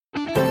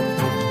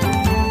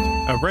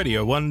a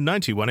Radio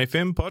 191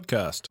 FM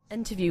podcast.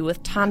 Interview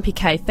with Tan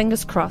PK.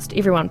 Fingers crossed.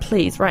 Everyone,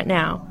 please, right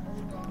now.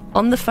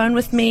 On the phone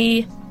with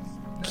me,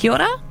 kia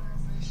ora?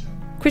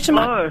 Question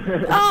mark?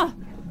 Hello. Oh,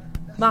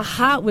 my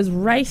heart was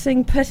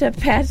racing,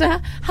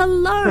 pitter-patter.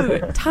 Hello,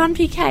 Tan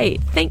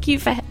PK. Thank you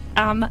for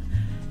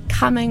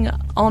coming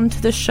onto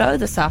the show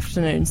this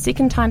afternoon.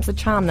 Second time's the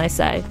charm, they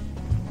say.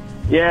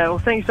 Yeah, well,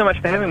 thank you so much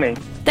for having me.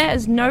 That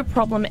is no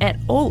problem at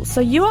all. So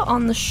you are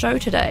on the show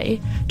today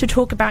to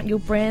talk about your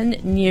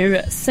brand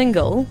new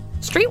single,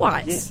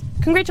 Streetwise.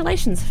 Yeah.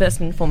 Congratulations,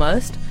 first and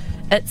foremost.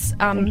 It's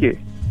Thank you.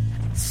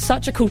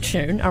 such a cool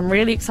tune. I'm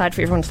really excited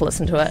for everyone to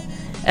listen to it.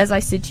 As I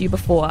said to you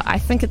before, I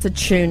think it's a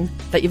tune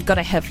that you've got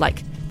to have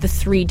like the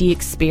 3D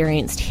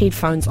experienced,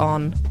 headphones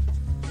on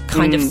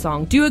kind of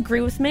song. Do you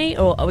agree with me,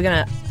 or are we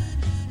gonna?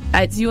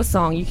 It's your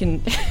song. You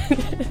can.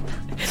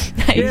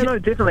 Yeah, no,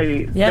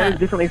 definitely. Yeah. That is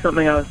definitely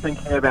something I was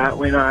thinking about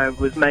when I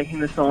was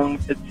making the song.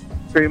 It's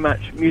very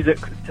much music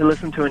to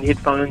listen to in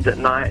headphones at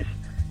night.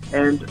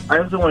 And I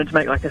also wanted to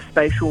make like a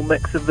spatial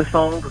mix of the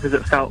song because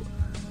it felt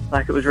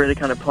like it was really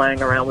kind of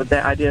playing around with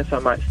that idea, so I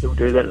might still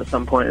do that at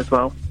some point as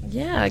well.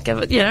 Yeah, give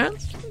it.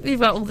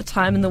 You've got all the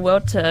time in the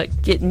world to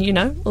get,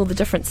 all the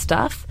different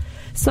stuff.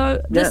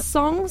 So this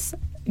song's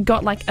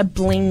got like a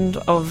blend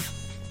of,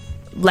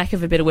 lack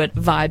of a better word,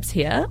 vibes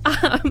here.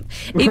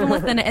 Even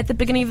within it, at the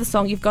beginning of the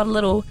song, you've got a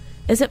little,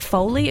 is it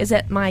Foley? Is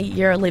that my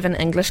year 11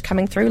 English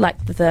coming through?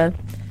 Like the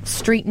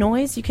street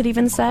noise, you could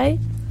even say?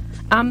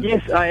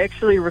 Yes, I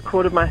actually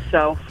recorded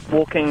myself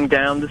walking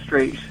down the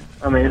street.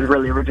 I mean, it's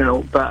really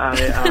original, but I...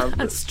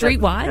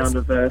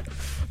 Streetwise?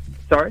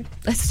 Sorry?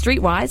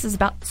 Streetwise is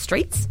about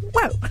streets?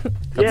 Whoa!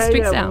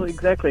 Well,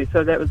 exactly.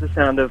 So that was the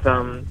sound of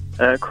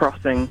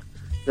crossing,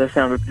 the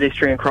sound of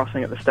pedestrian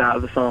crossing at the start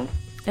of the song.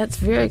 That's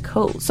very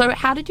cool. So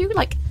how did you,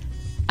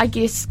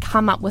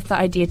 come up with the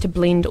idea to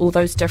blend all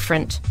those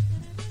different,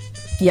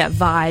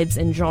 vibes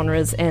and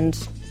genres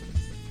and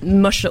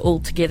mush it all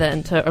together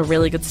into a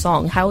really good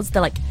song? How was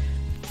the,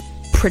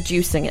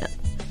 producing it?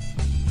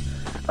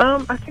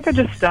 I think I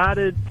just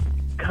started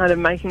kind of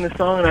making the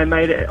song and I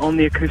made it on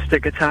the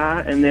acoustic guitar,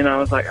 and then I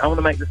was like, I want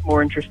to make this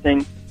more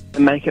interesting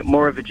and make it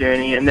more of a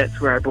journey, and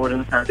that's where I brought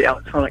in some of the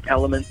electronic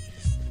elements,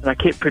 and I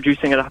kept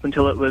producing it up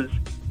until it was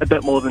a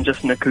bit more than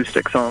just an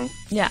acoustic song.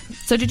 Yeah.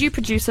 So did you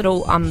produce it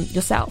all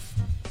yourself?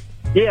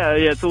 Yeah,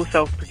 it's all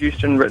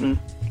self-produced and written.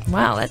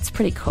 Wow, that's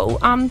pretty cool.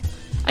 I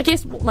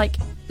guess,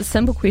 the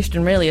simple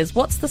question really is,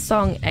 what's the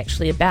song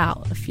actually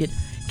about, if you'd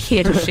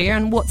care to share,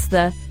 and what's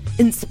the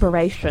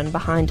inspiration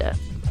behind it?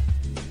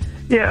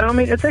 Yeah, I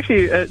mean,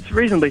 it's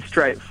reasonably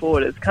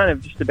straightforward. It's kind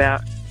of just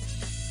about,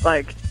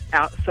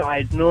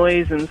 outside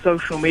noise and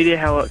social media,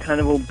 how it kind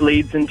of all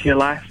bleeds into your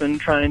life, and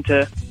trying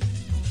to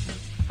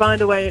find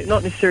a way,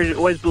 not necessarily to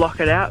always block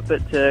it out,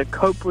 but to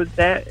cope with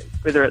that,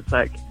 whether it's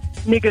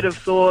negative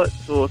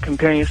thoughts or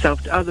comparing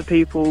yourself to other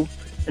people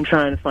and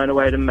trying to find a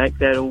way to make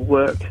that all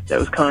work. That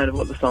was kind of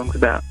what the song's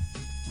about.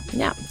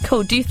 Yeah,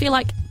 cool. Do you feel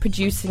like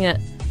producing it,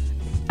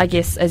 I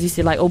guess, as you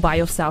said, all by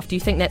yourself, do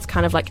you think that's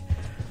kind of I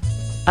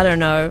don't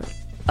know,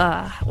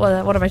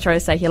 what am I trying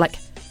to say here,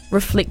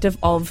 reflective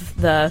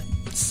of the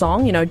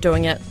song,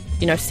 doing it,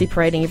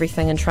 separating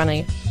everything and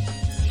trying to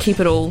keep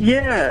it all...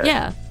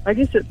 Yeah. I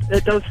guess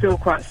it does feel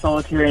quite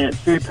solitary, and it's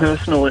very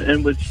personal and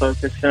inwards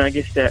focused, and I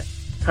guess that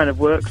kind of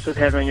works with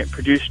having it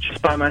produced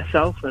just by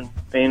myself and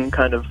being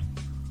kind of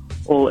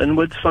all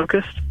inwards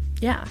focused.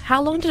 Yeah.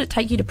 How long did it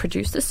take you to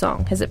produce this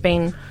song? Has it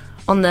been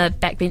on the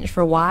backbench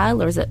for a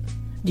while, or did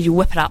you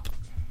whip it up?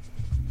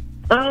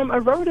 I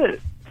wrote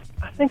it,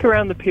 I think,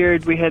 around the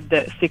period we had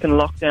that second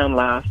lockdown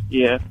last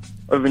year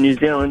over New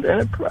Zealand,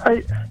 and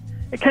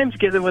it came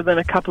together within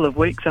a couple of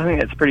weeks. I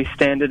think that's a pretty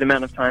standard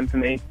amount of time for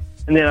me.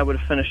 And then I would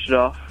have finished it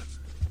off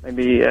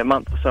maybe a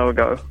month or so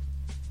ago.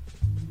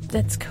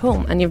 That's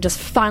cool. And you've just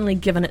finally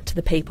given it to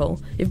the people.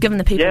 You've given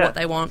the people what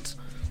they want.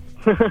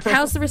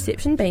 How's the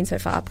reception been so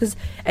far? Because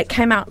it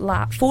came out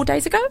 4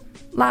 days ago?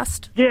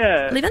 Last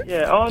 11th?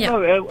 Yeah. Oh, yeah.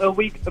 No,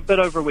 a bit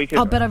over a week ago.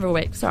 Oh, a bit over a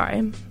week.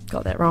 Sorry.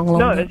 Got that wrong.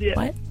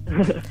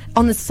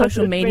 On the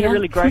social media. It's been a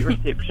really great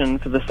reception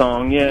for the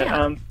song,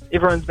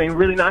 everyone's been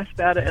really nice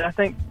about it. And I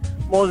think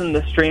more than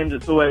the streams,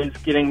 it's always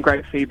getting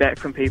great feedback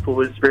from people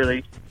is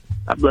really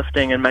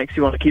uplifting and makes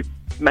you want to keep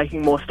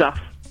making more stuff.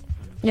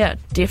 Yeah,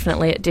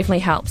 definitely. It definitely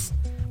helps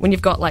when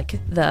you've got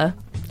the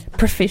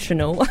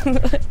professional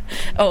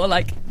or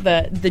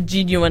the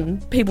genuine,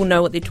 people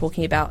know what they're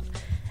talking about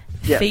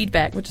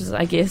feedback, which is,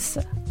 I guess,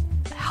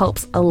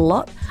 helps a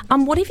lot.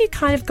 What have you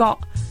kind of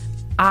got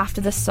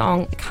after the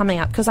song coming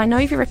up? Because I know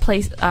you've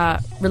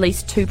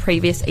released 2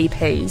 previous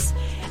EPs,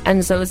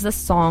 and so is this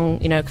song,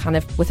 kind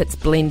of with its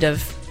blend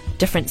of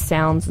different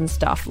sounds and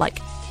stuff,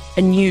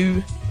 a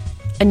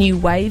new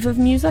wave of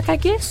music, I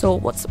guess, or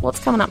what's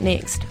coming up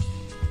next?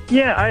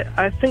 Yeah,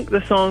 I think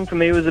the song for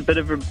me was a bit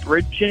of a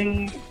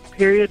bridging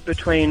period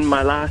between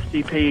my last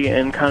EP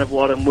and kind of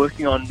what I'm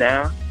working on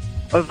now.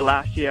 Over the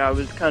last year, I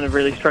was kind of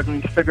really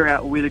struggling to figure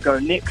out where to go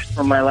next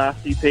from my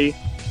last EP,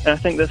 and I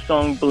think this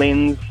song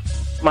blends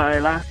my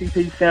last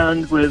EP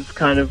sound with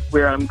kind of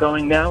where I'm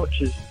going now,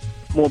 which is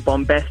more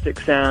bombastic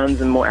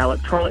sounds and more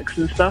electronics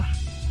and stuff.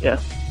 Yeah.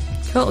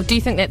 Cool. Do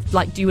you think that,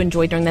 like, do you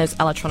enjoy doing those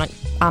electronic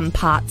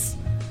parts,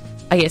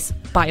 I guess,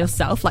 by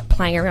yourself, like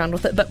playing around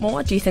with it a bit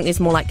more? Do you think there's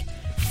more, like,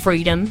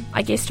 freedom,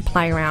 I guess, to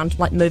play around,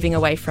 like moving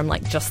away from,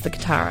 like, just the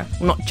guitar?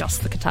 Well, not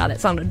just the guitar,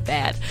 that sounded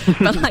bad,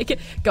 but, like,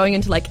 going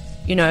into, like,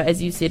 you know,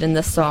 as you said in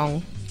this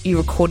song, you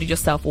recorded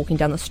yourself walking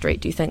down the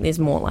street. Do you think there's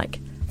more, like,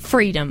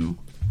 freedom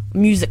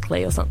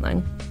musically or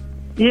something?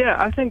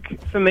 Yeah, I think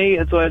for me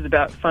it's always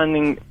about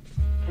finding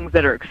things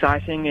that are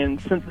exciting, and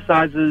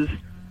synthesizers,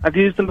 I've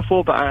used them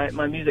before, but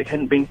my music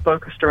hadn't been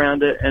focused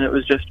around it, and it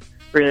was just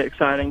really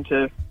exciting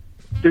to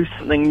do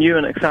something new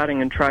and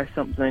exciting and try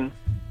something.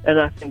 And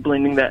I think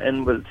blending that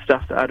in with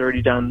stuff that I'd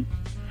already done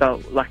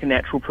felt like a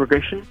natural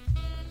progression.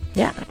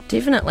 Yeah,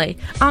 definitely.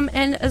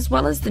 And as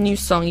well as the new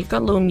song, you've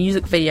got a little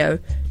music video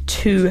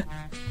to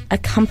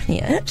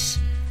accompany it.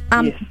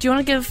 Yes. Do you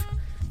want to give,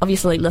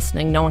 obviously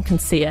listening, no one can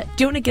see it,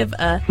 do you want to give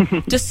a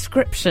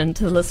description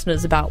to the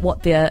listeners about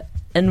what they're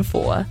in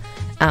for?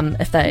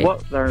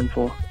 What they're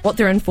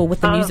in for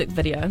with the music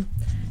video.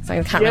 So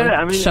I can't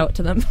really show it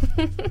to them.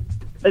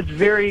 It's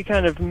very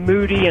kind of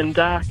moody and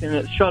dark, and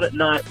it's shot at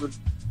night with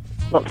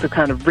lots of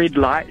kind of red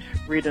light.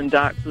 Red and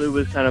dark blue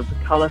was kind of the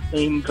colour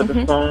theme for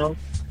the song.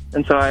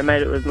 And so I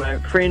made it with my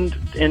friend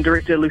and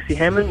director Lucy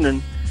Hammond,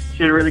 and she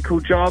did a really cool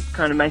job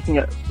kind of making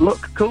it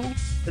look cool.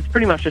 It's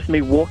pretty much just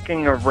me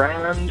walking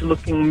around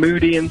looking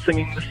moody and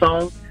singing the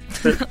song,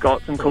 but it's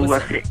got some cool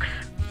effects.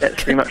 That's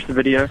pretty much the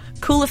video.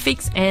 Cool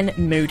effects and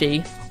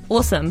moody.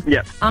 Awesome.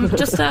 Yeah.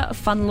 Just a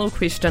fun little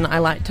question I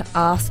like to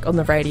ask on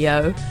the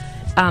radio.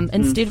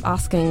 Instead of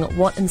asking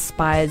what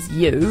inspires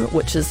you,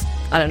 which is,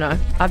 I don't know,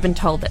 I've been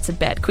told that's a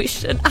bad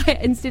question. I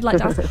instead like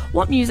to ask,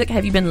 what music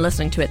have you been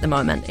listening to at the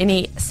moment?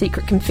 Any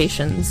secret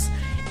confessions?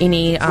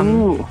 Any,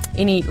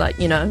 like,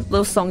 you know,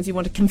 little songs you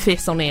want to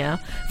confess on air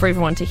for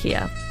everyone to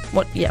hear?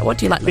 What do you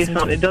like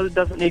listening to? It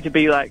doesn't need to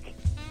be like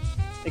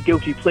a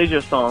guilty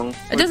pleasure song.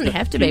 It doesn't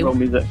have to be.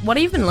 Music. What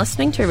have you been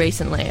listening to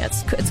recently?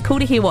 It's cool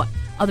to hear what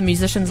other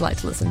musicians like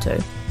to listen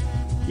to.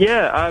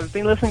 Yeah, I've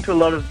been listening to a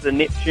lot of the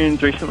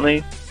Neptunes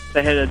recently.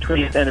 They had a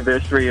 20th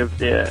anniversary of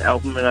their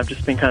album, and I've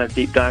just been kind of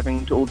deep diving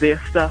into all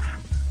their stuff.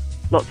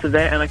 Lots of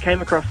that, and I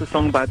came across a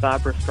song by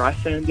Barbara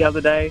Streisand the other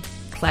day.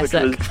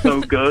 Classic. Which was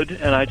so good,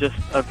 and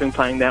I've been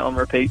playing that on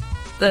repeat.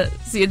 So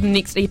the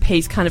next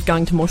EP's kind of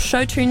going to more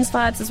show tunes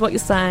vibes, is what you're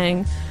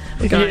saying?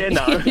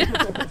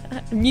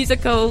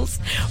 Musicals,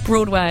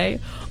 Broadway.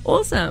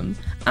 Awesome.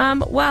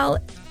 Well,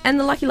 and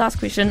the lucky last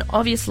question,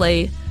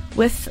 obviously,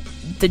 with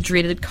the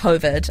dreaded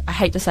COVID, I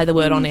hate to say the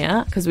word on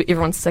air because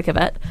everyone's sick of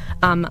it,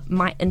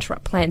 might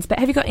interrupt plans, but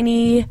have you got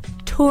any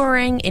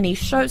touring, any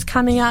shows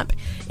coming up,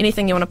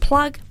 anything you want to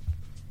plug?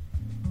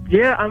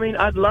 Yeah, I mean,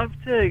 I'd love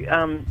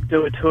to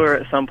do a tour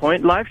at some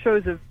point. Live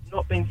shows have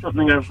not been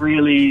something I've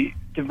really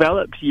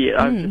developed yet.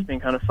 I've just been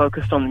kind of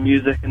focused on the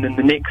music, and then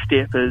the next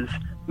step is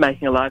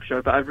making a live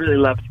show, but I'd really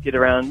love to get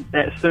around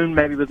that soon,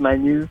 maybe with my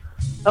new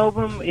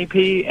album, EP,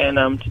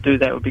 and to do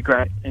that would be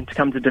great, and to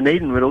come to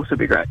Dunedin would also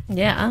be great.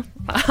 Yeah,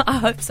 I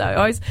hope so.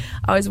 I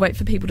always wait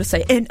for people to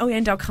say, and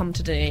I'll come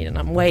to Dunedin.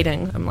 I'm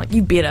waiting. I'm like,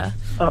 you better.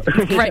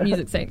 Great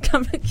music scene.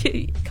 Come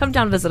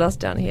down and visit us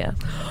down here.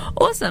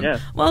 Awesome. Yeah.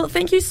 Well,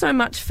 thank you so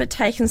much for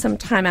taking some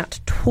time out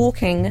to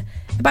talking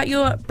about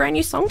your brand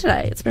new song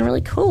today. It's been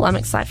really cool. I'm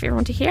excited for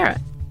everyone to hear it.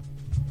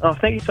 Oh,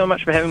 thank you so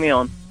much for having me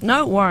on.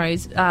 No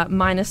worries,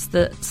 minus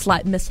the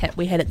slight mishap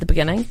we had at the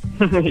beginning.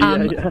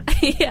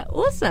 Yeah,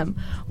 awesome.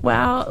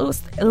 Wow, it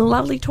was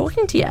lovely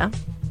talking to you.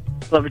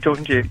 Lovely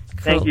talking to you. Cool.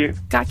 Thank you.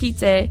 Ka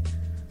kite.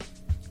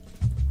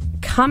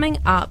 Coming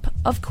up,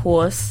 of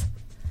course,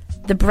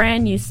 the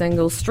brand new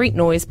single Street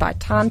Noise by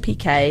Tan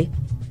PK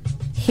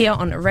here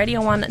on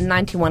Radio 1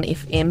 91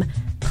 FM.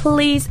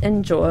 Please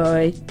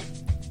enjoy.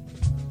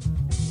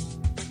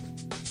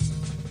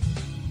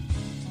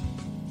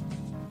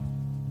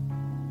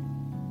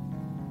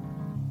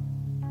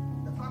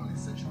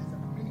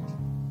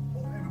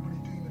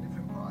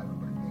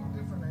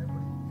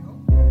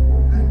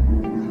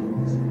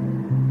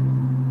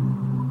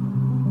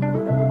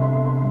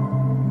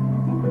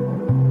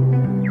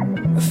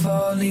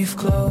 Leaf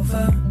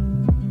clover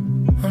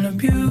on a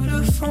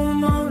beautiful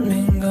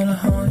morning, gonna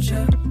haunt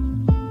you.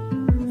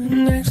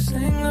 Next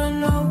thing I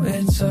know,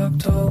 it's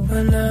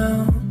October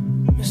now.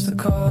 Mr.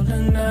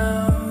 Calling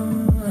now.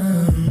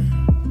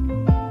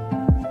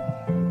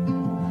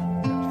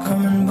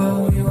 Come and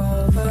bowl you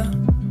over,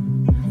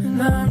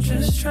 and I'm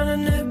just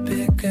trying to nip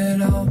it,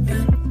 get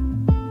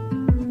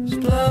open. There's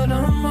blood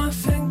on my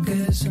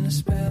fingers and it's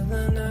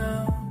spilling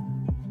out.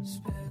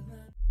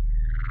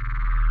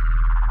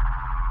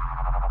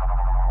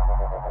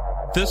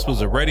 This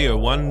was a Radio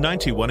 1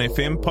 91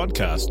 FM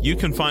podcast. You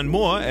can find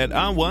more at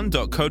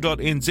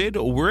r1.co.nz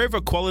or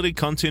wherever quality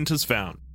content is found.